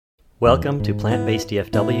Welcome to Plant-Based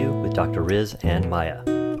DFW with Dr. Riz and Maya.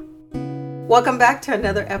 Welcome back to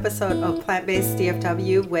another episode of Plant-Based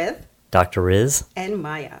DFW with Dr. Riz and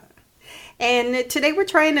Maya. And today we're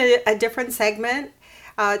trying a different segment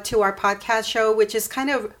to our podcast show, which is kind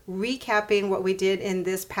of recapping what we did in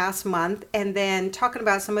this past month and then talking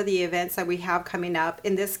about some of the events that we have coming up,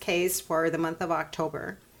 in this case for the month of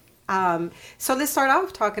October. So let's start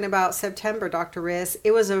off talking about September, Dr. Riz.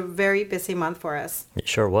 It was a very busy month for us. It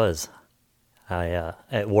sure was.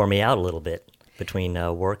 It wore me out a little bit between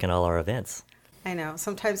work and all our events. I know.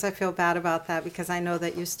 Sometimes I feel bad about that because I know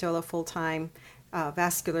that you're still a full-time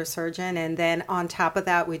vascular surgeon. And then on top of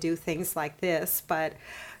that, we do things like this. But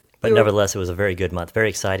nevertheless, it was a very good month, very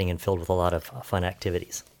exciting and filled with a lot of fun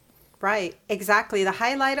activities. Right, exactly. The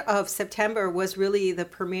highlight of September was really the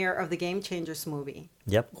premiere of the Game Changers movie.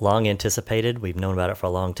 Yep, long anticipated. We've known about it for a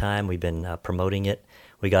long time. We've been promoting it.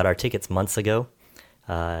 We got our tickets months ago,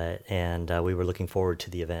 and we were looking forward to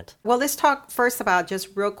the event. Well, let's talk first about just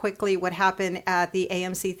real quickly what happened at the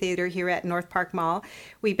AMC Theater here at North Park Mall.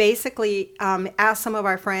 We basically asked some of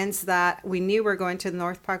our friends that we knew were going to the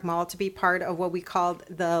North Park Mall to be part of what we called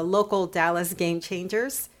the local Dallas Game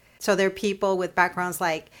Changers. So they're people with backgrounds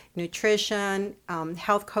like nutrition,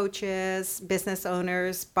 health coaches, business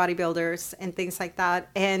owners, bodybuilders, and things like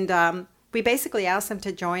that. And we basically asked them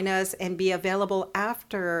to join us and be available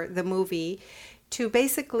after the movie to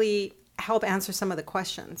basically help answer some of the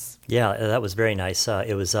questions. Yeah, that was very nice.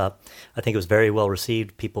 It was, I think it was very well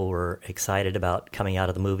received. People were excited about coming out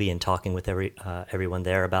of the movie and talking with everyone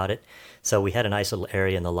there about it. So we had a nice little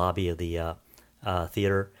area in the lobby of the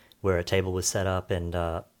theater where a table was set up, and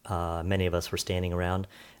many of us were standing around.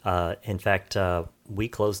 In fact, we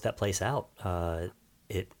closed that place out.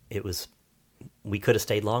 We could have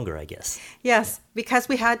stayed longer, I guess. Yes, because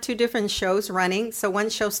we had two different shows running. So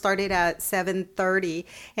one show started at 7:30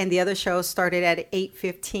 and the other show started at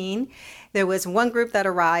 8:15. There was one group that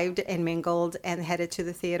arrived and mingled and headed to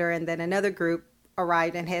the theater, and then another group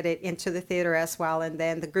arrived and headed into the theater as well. And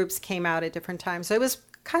then the groups came out at different times. So it was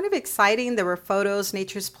kind of exciting. There were photos.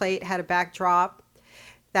 Nature's Plate had a backdrop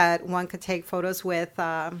that one could take photos with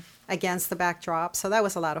against the backdrop. So that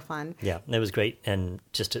was a lot of fun. Yeah, it was great. And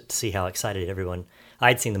just to see how excited everyone...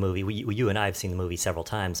 I'd seen the movie. You and I have seen the movie several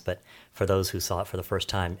times, but for those who saw it for the first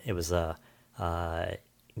time, it was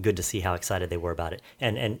good to see how excited they were about it.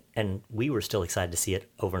 And we were still excited to see it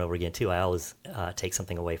over and over again, too. I always take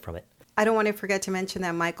something away from it. I don't want to forget to mention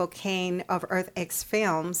that Michael Caine of EarthX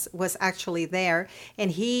Films was actually there,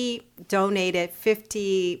 and he donated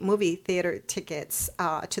 50 movie theater tickets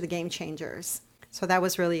to the Game Changers. So that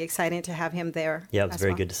was really exciting to have him there. Yeah, it was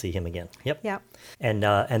very good to see him again. Yep. Yeah. And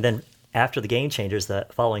then after the Game Changers, the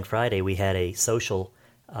following Friday, we had a social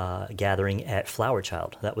gathering at Flower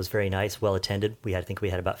Child. That was very nice, well attended. I think we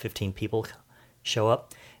had about 15 people show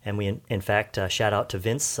up. And we, in fact, shout out to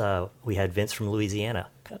Vince. We had Vince from Louisiana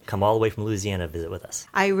come all the way from Louisiana to visit with us.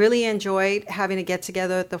 I really enjoyed having a get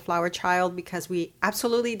together at the Flower Child because we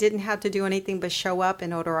absolutely didn't have to do anything but show up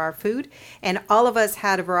and order our food. And all of us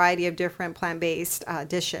had a variety of different plant-based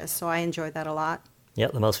dishes. So I enjoyed that a lot. Yeah,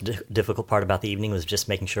 the most difficult part about the evening was just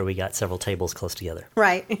making sure we got several tables close together.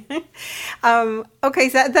 Right. Okay,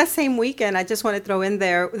 so that same weekend, I just want to throw in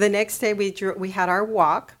there, the next day we had our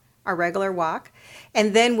walk, our regular walk.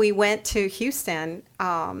 And then we went to Houston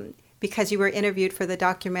because you were interviewed for the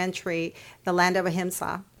documentary, The Land of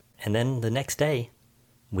Ahimsa. And then the next day,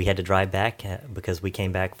 we had to drive back because we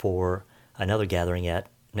came back for another gathering at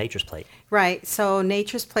Nature's Plate. Right. So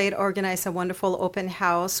Nature's Plate organized a wonderful open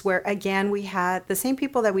house where, again, we had the same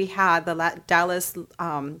people that we had, the Dallas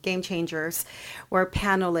Game Changers, were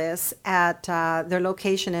panelists at their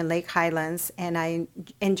location in Lake Highlands. And I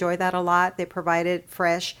enjoyed that a lot. They provided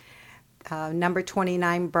fresh number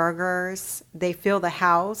 29 burgers. They filled the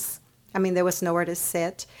house. I mean, there was nowhere to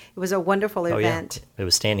sit. It was a wonderful event. Yeah. It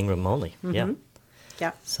was standing room only. Mm-hmm. Yeah.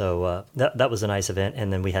 Yeah. So that was a nice event.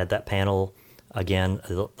 And then we had that panel, again,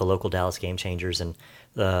 the local Dallas Game Changers. And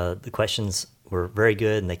the questions were very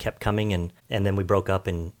good, and they kept coming. And then we broke up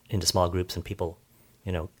into small groups, and people,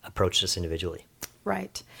 approached us individually.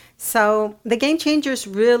 Right. So the Game Changers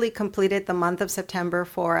really completed the month of September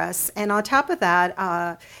for us. And on top of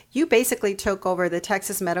that, you basically took over the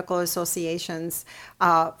Texas Medical Association's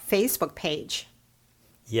Facebook page.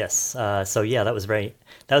 Yes. So yeah, that was very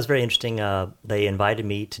interesting. They invited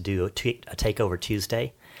me to do a Takeover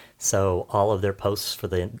Tuesday. So all of their posts for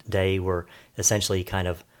the day were essentially kind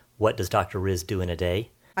of, what does Dr. Riz do in a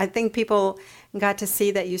day? I think people got to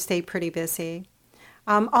see that you stayed pretty busy.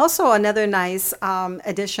 Also, another nice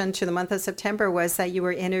addition to the month of September was that you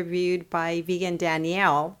were interviewed by Vegan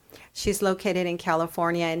Danielle. She's located in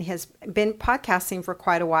California and has been podcasting for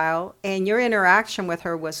quite a while. And your interaction with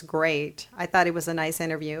her was great. I thought it was a nice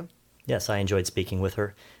interview. Yes, I enjoyed speaking with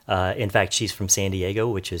her. In fact, she's from San Diego,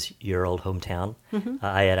 which is your old hometown.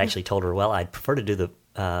 I had actually told her, well, I'd prefer to do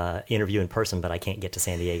the interview in person, but I can't get to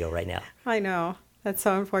San Diego right now. I know. That's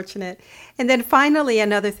so unfortunate. And then finally,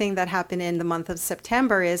 another thing that happened in the month of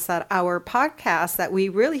September is that our podcast that we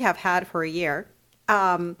really have had for a year,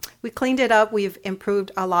 we cleaned it up. We've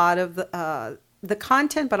improved a lot of the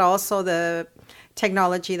content, but also the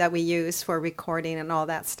technology that we use for recording and all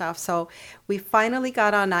that stuff. So we finally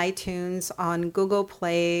got on iTunes, on Google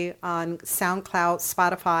Play, on SoundCloud,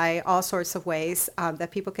 Spotify, all sorts of ways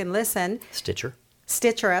that people can listen. Stitcher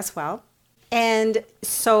as well. And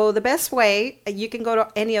so the best way, you can go to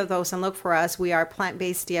any of those and look for us. We are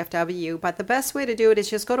Plant-Based DFW. But the best way to do it is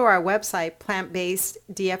just go to our website,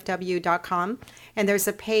 plantbaseddfw.com. And there's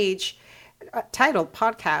a page titled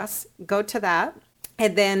Podcasts. Go to that.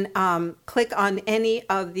 And then click on any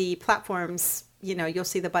of the platforms. You know, you'll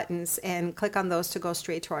see the buttons. And click on those to go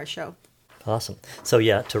straight to our show. Awesome. So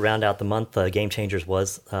yeah, to round out the month, Game Changers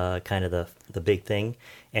was kind of the big thing.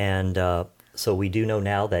 And so we do know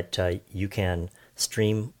now that you can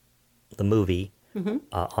stream the movie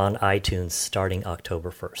on iTunes starting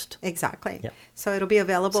October 1st. Exactly. Yep. So it'll be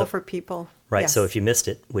available for people. Right. Yes. So if you missed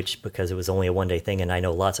it, which because it was only a one-day thing, and I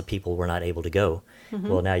know lots of people were not able to go,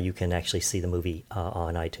 well, now you can actually see the movie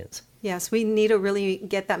on iTunes. Yes, we need to really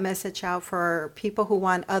get that message out for people who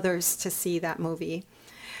want others to see that movie.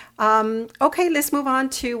 Okay, let's move on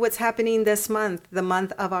to what's happening this month, the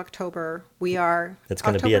month of October. It's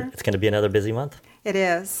going to be another busy month. It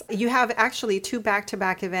is. You have actually 2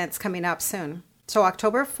 back-to-back events coming up soon. So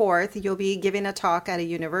October 4th, you'll be giving a talk at a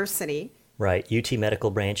university. Right. UT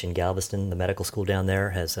Medical Branch in Galveston, the medical school down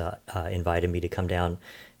there, has invited me to come down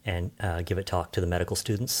and give a talk to the medical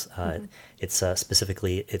students. It's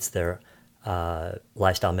specifically, it's their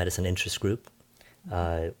lifestyle medicine interest group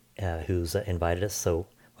who's invited us. So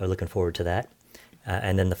we're looking forward to that.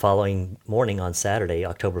 And then the following morning on Saturday,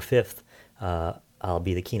 October 5th, I'll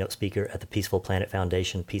be the keynote speaker at the Peaceful Planet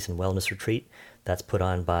Foundation Peace and Wellness Retreat. That's put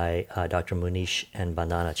on by Dr. Munish and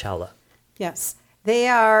Bandana Chawla. Yes. They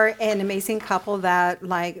are an amazing couple that,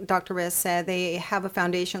 like Dr. Riz said, they have a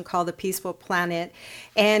foundation called the Peaceful Planet.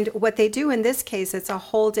 And what they do in this case, it's a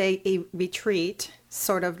whole day retreat,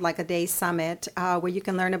 sort of like a day summit, where you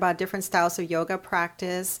can learn about different styles of yoga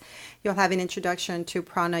practice. You'll have an introduction to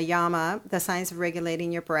pranayama, the science of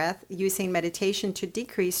regulating your breath, using meditation to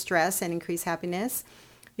decrease stress and increase happiness.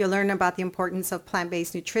 You'll learn about the importance of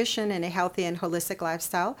plant-based nutrition and a healthy and holistic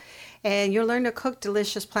lifestyle. And you'll learn to cook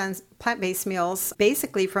delicious plant-based meals,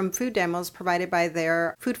 basically from food demos provided by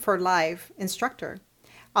their Food for Life instructor.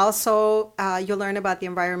 Also, you'll learn about the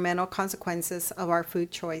environmental consequences of our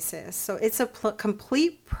food choices. So it's a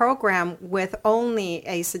complete program with only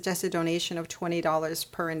a suggested donation of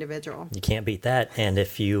 $20 per individual. You can't beat that. And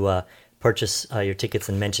if you purchase your tickets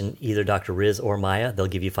and mention either Dr. Riz or Maya, they'll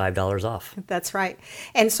give you $5 off. That's right.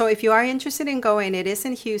 And so if you are interested in going, it is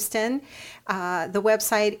in Houston. The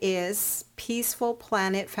website is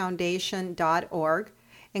peacefulplanetfoundation.org.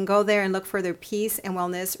 And go there and look for their Peace and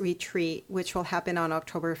Wellness Retreat, which will happen on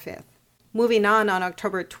October 5th. Moving on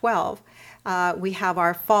October 12th, we have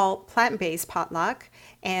our fall plant-based potluck.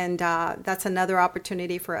 And that's another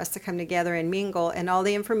opportunity for us to come together and mingle. And all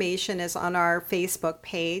the information is on our Facebook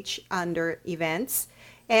page under events.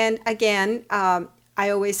 And again, I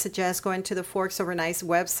always suggest going to the Forks Over Nice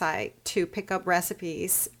website to pick up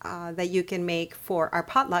recipes that you can make for our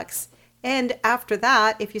potlucks. And after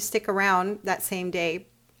that, if you stick around that same day,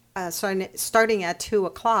 starting at 2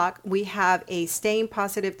 o'clock, we have a Staying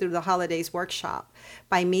Positive Through the Holidays workshop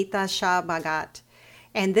by Mita Shah Bhagat.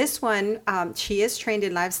 And this one, she is trained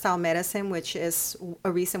in lifestyle medicine, which is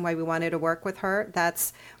a reason why we wanted to work with her.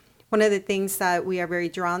 That's one of the things that we are very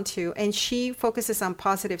drawn to. And she focuses on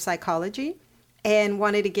positive psychology and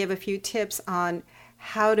wanted to give a few tips on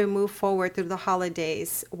how to move forward through the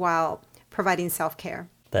holidays while providing self-care.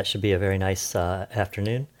 That should be a very nice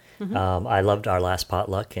afternoon. I loved our last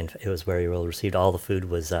potluck, and it was very well received. All the food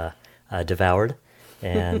was devoured,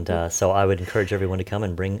 and so I would encourage everyone to come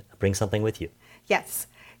and bring something with you. Yes,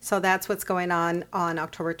 so that's what's going on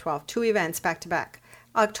October 12th. 2 events back to back.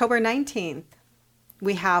 October 19th,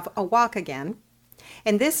 we have a walk again,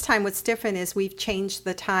 and this time what's different is we've changed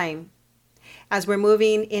the time. As we're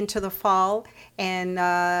moving into the fall and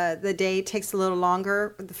the day takes a little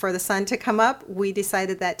longer for the sun to come up, we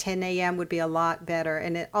decided that 10 a.m. would be a lot better.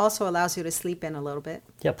 And it also allows you to sleep in a little bit.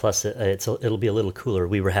 Yeah, plus it'll be a little cooler.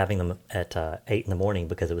 We were having them at 8 in the morning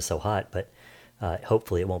because it was so hot, but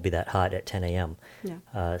hopefully it won't be that hot at 10 a.m.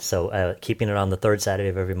 Yeah. So keeping it on the third Saturday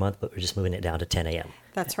of every month, but we're just moving it down to 10 a.m.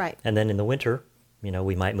 That's right. And then in the winter,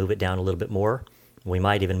 we might move it down a little bit more. We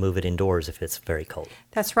might even move it indoors if it's very cold.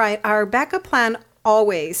 That's right. Our backup plan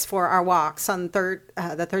always for our walks on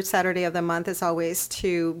the third Saturday of the month is always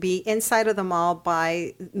to be inside of the mall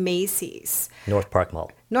by Macy's. North Park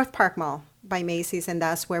Mall. North Park Mall by Macy's, and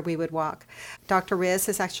that's where we would walk. Dr. Riz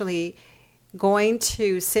is actually going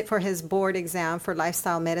to sit for his board exam for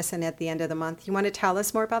lifestyle medicine at the end of the month. You want to tell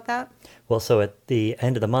us more about that? Well, so at the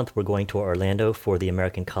end of the month, we're going to Orlando for the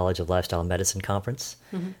American College of Lifestyle Medicine conference.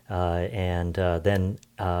 And then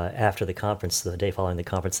after the conference, the day following the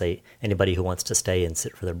conference, anybody who wants to stay and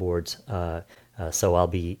sit for their boards. So I'll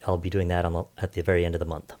be doing that at the very end of the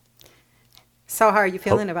month. So how are you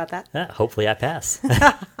feeling about that? Hopefully I pass.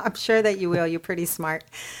 I'm sure that you will. You're pretty smart.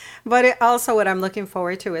 But also what I'm looking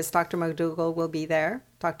forward to is Dr. McDougall will be there,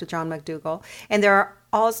 Dr. John McDougall. And there are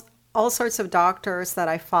all sorts of doctors that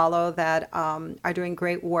I follow that are doing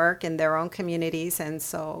great work in their own communities. And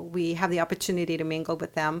so we have the opportunity to mingle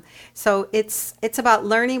with them. So it's about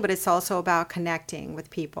learning, but it's also about connecting with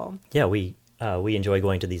people. Yeah, we enjoy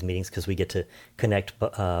going to these meetings because we get to connect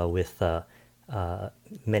with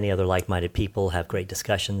many other like-minded people, have great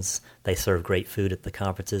discussions. They serve great food at the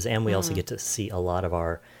conferences, and we also get to see a lot of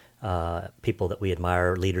our people that we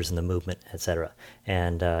admire, leaders in the movement, etc.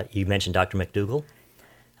 And you mentioned Dr. McDougall.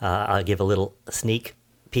 I'll give a little sneak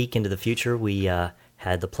peek into the future. We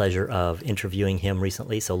had the pleasure of interviewing him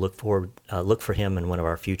recently, so look for him in one of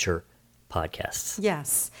our future podcasts.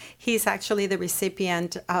 Yes, he's actually the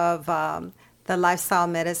recipient of the Lifestyle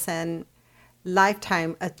Medicine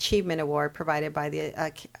Lifetime Achievement Award provided by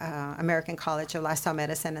the American College of Lifestyle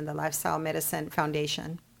Medicine and the Lifestyle Medicine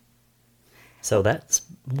Foundation. So that's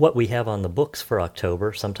what we have on the books for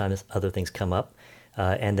October. Sometimes other things come up.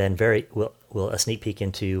 And then we'll a sneak peek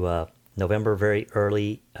into November, very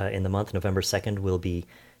early in the month, November 2nd, we'll be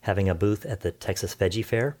having a booth at the Texas Veggie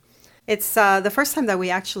Fair. It's the first time that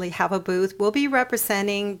we actually have a booth. We'll be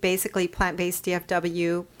representing basically plant-based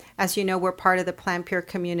DFW. As you know, we're part of the Plant Pure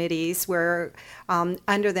communities. We're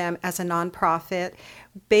under them as a nonprofit.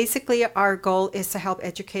 Basically, our goal is to help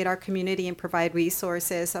educate our community and provide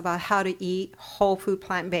resources about how to eat whole food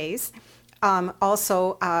plant-based.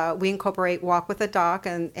 Also, we incorporate Walk with a Doc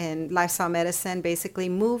and lifestyle medicine, basically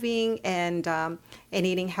moving and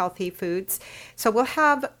eating healthy foods. So we'll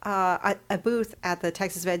have a booth at the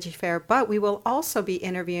Texas Veggie Fair, but we will also be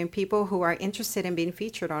interviewing people who are interested in being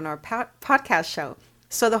featured on our podcast show.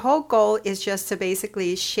 So the whole goal is just to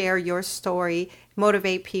basically share your story,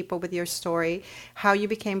 motivate people with your story, how you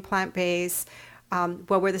became plant-based,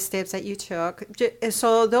 what were the steps that you took.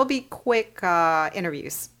 So there'll be quick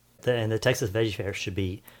interviews. And the Texas Veggie Fair should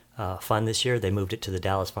be fun this year. They moved it to the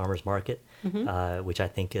Dallas Farmers Market, which I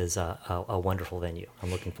think is a wonderful venue.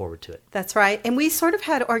 I'm looking forward to it. That's right. And we sort of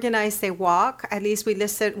had organized a walk. At least we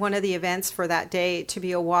listed one of the events for that day to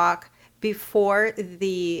be a walk before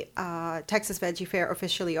the Texas Veggie Fair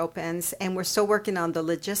officially opens. And we're still working on the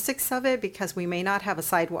logistics of it because we may not have a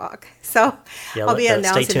sidewalk. So yeah, I'll be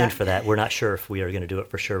announcing stay tuned for that. We're not sure if we are going to do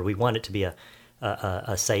it for sure. We want it to be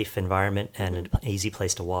a safe environment and an easy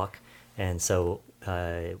place to walk. And so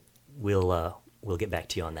we'll get back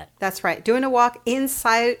to you on that. That's right. Doing a walk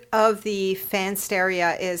inside of the fenced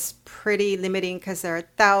area is pretty limiting because there are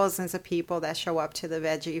thousands of people that show up to the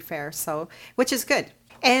Veggie Fair, so which is good.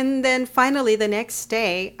 And then finally, the next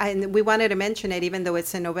day, and we wanted to mention it even though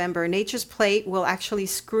it's in November, Nature's Plate will actually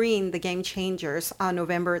screen the Game Changers on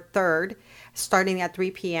November 3rd, starting at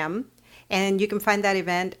 3 p.m. And you can find that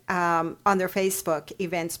event on their Facebook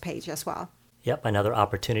events page as well. Yep, another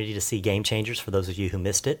opportunity to see Game Changers for those of you who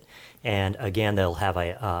missed it. And again, they'll have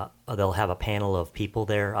a panel of people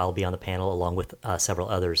there. I'll be on the panel along with several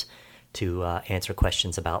others to answer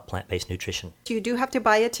questions about plant-based nutrition. You do have to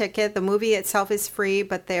buy a ticket. The movie itself is free,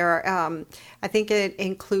 but there, I think it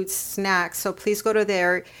includes snacks. So please go to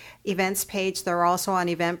their events page. They're also on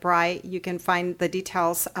Eventbrite. You can find the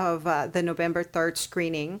details of the November 3rd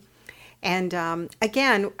screening. And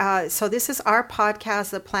again, so this is our podcast,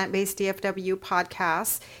 the Plant-Based DFW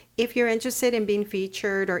podcast. If you're interested in being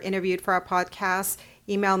featured or interviewed for our podcast,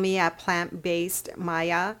 email me at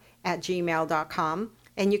plantbasedmaya@gmail.com.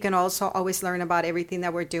 And you can also always learn about everything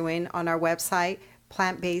that we're doing on our website,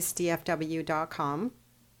 plantbaseddfw.com.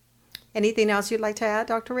 Anything else you'd like to add,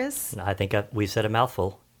 Dr. Riz? I think we've said a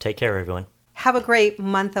mouthful. Take care, everyone. Have a great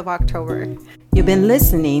month of October. You've been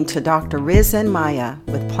listening to Dr. Riz and Maya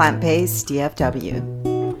with Plant-Based DFW.